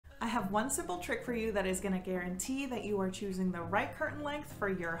have one simple trick for you that is going to guarantee that you are choosing the right curtain length for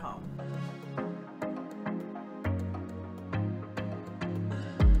your home.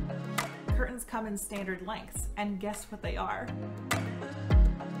 Curtains come in standard lengths, and guess what they are?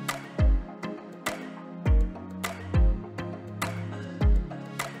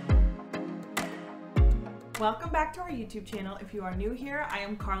 Welcome back to our YouTube channel. If you are new here, I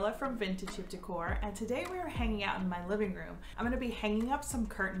am Carla from Vintage Hip Decor, and today we are hanging out in my living room. I'm going to be hanging up some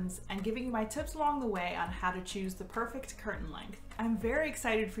curtains and giving you my tips along the way on how to choose the perfect curtain length. I'm very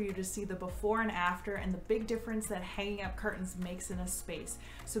excited for you to see the before and after and the big difference that hanging up curtains makes in a space.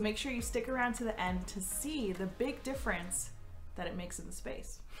 So make sure you stick around to the end to see the big difference that it makes in the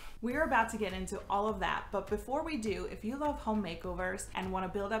space. We are about to get into all of that, but before we do, if you love home makeovers and want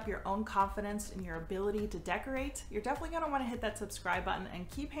to build up your own confidence in your ability to decorate, you're definitely going to want to hit that subscribe button and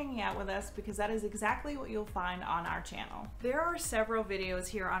keep hanging out with us, because that is exactly what you'll find on our channel. There are several videos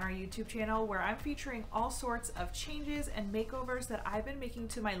here on our YouTube channel where I'm featuring all sorts of changes and makeovers that I've been making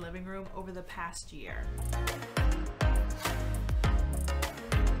to my living room over the past year.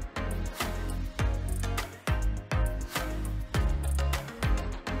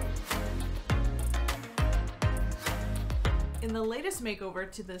 In the latest makeover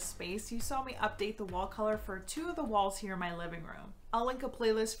to this space, you saw me update the wall color for two of the walls here in my living room. I'll link a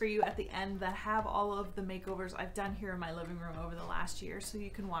playlist for you at the end that have all of the makeovers I've done here in my living room over the last year, so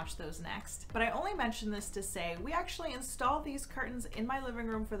you can watch those next. But I only mention this to say we actually installed these curtains in my living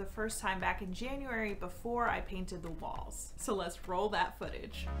room for the first time back in January before I painted the walls. So let's roll that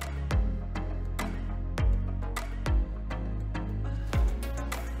footage.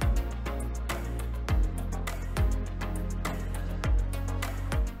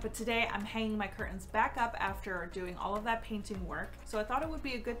 But today I'm hanging my curtains back up after doing all of that painting work, so I thought it would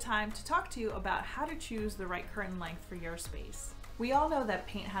be a good time to talk to you about how to choose the right curtain length for your space. We all know that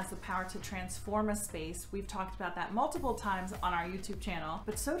paint has the power to transform a space. We've talked about that multiple times on our YouTube channel,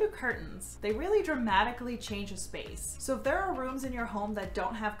 but so do curtains. They really dramatically change a space. So if there are rooms in your home that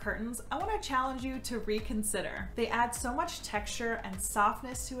don't have curtains, I want to challenge you to reconsider. They add so much texture and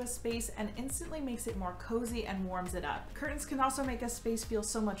softness to a space and instantly makes it more cozy and warms it up. Curtains can also make a space feel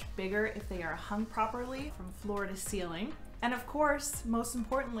so much bigger if they are hung properly from floor to ceiling. And of course, most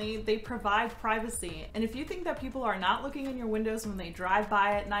importantly, they provide privacy. And if you think that people are not looking in your windows when they drive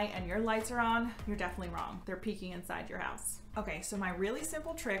by at night and your lights are on, you're definitely wrong. They're peeking inside your house. Okay, so my really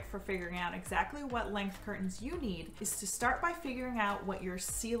simple trick for figuring out exactly what length curtains you need is to start by figuring out what your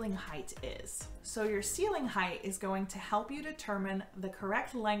ceiling height is. So your ceiling height is going to help you determine the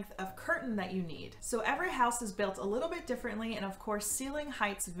correct length of curtain that you need. So every house is built a little bit differently, and of course ceiling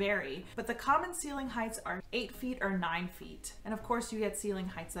heights vary, but the common ceiling heights are 8 feet or 9 feet. And of course you get ceiling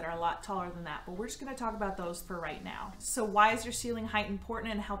heights that are a lot taller than that, but we're just gonna talk about those for right now. So why is your ceiling height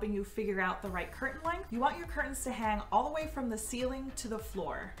important in helping you figure out the right curtain length? You want your curtains to hang all the way from the ceiling to the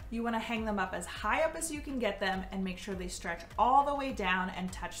floor. You want to hang them up as high up as you can get them and make sure they stretch all the way down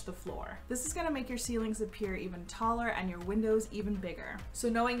and touch the floor. This is going to make your ceilings appear even taller and your windows even bigger. So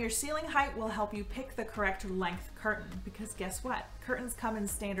knowing your ceiling height will help you pick the correct length curtain, because guess what? Curtains come in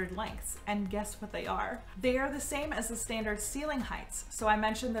standard lengths, and guess what they are? They are the same as the standard ceiling heights. So I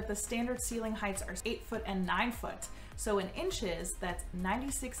mentioned that the standard ceiling heights are 8 foot and 9 foot. So in inches, that's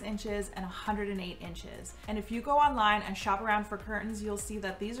 96 inches and 108 inches. And if you go online and shop around for curtains, you'll see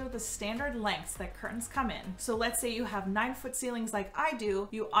that these are the standard lengths that curtains come in. So let's say you have 9-foot ceilings like I do,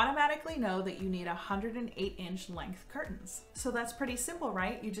 you automatically know that you need 108-inch length curtains. So that's pretty simple,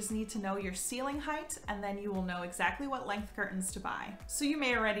 right? You just need to know your ceiling height, and then you will know exactly what length curtains to buy. So you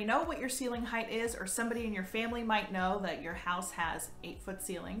may already know what your ceiling height is, or somebody in your family might know that your house has 8-foot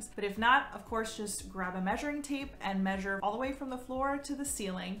ceilings. But if not, of course, just grab a measuring tape and measure all the way from the floor to the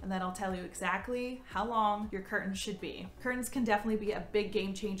ceiling, and that'll tell you exactly how long your curtains should be. Curtains can definitely be a big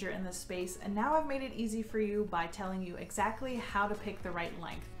game changer in this space, and now I've made it easy for you by telling you exactly how to pick the right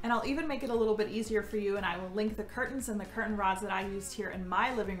length. And I'll even make it a little bit easier for you, and I will link the curtains and the curtain rods that I used here in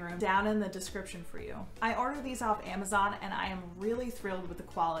my living room down in the description for you. I ordered these off Amazon, and I am really thrilled with the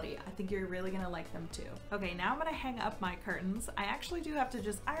quality. I think you're really gonna like them too. Okay, now I'm gonna hang up my curtains. I actually do have to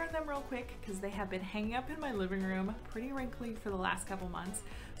just iron them real quick because they have been hanging up in my living room pretty wrinkly for the last couple months.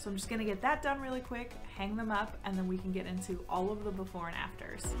 So I'm just gonna get that done really quick, hang them up, and then we can get into all of the before and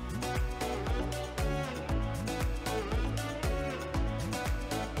afters.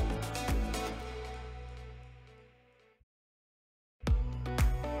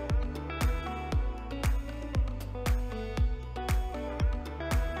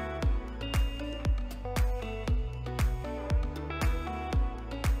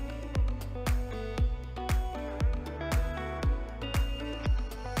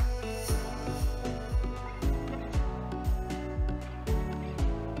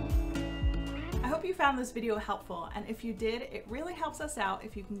 found this video helpful, and if you did, it really helps us out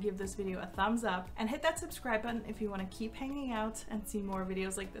if you can give this video a thumbs up and hit that subscribe button if you want to keep hanging out and see more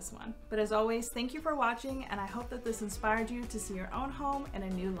videos like this one. But as always, thank you for watching, and I hope that this inspired you to see your own home in a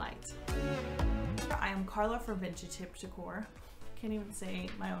new light. I am Carla for Vintage Hip Decor. Can't even say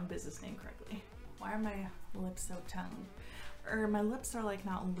my own business name correctly. Why are my lips so tongue? Or my lips are like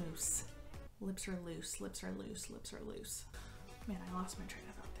not loose. Lips are loose, lips are loose, lips are loose. Man, I lost my train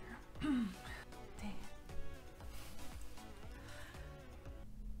of thought there. Dang it.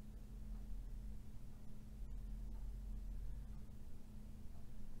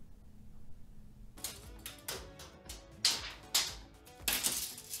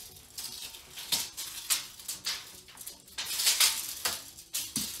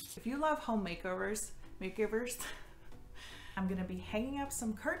 If you love home makeovers, I'm gonna be hanging up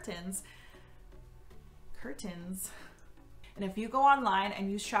some curtains. And if you go online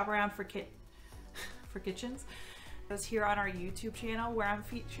and you shop around for kitchens, it's here on our YouTube channel where I'm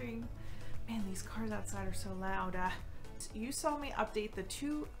featuring, man, these cars outside are so loud. You saw me update the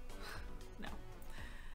 2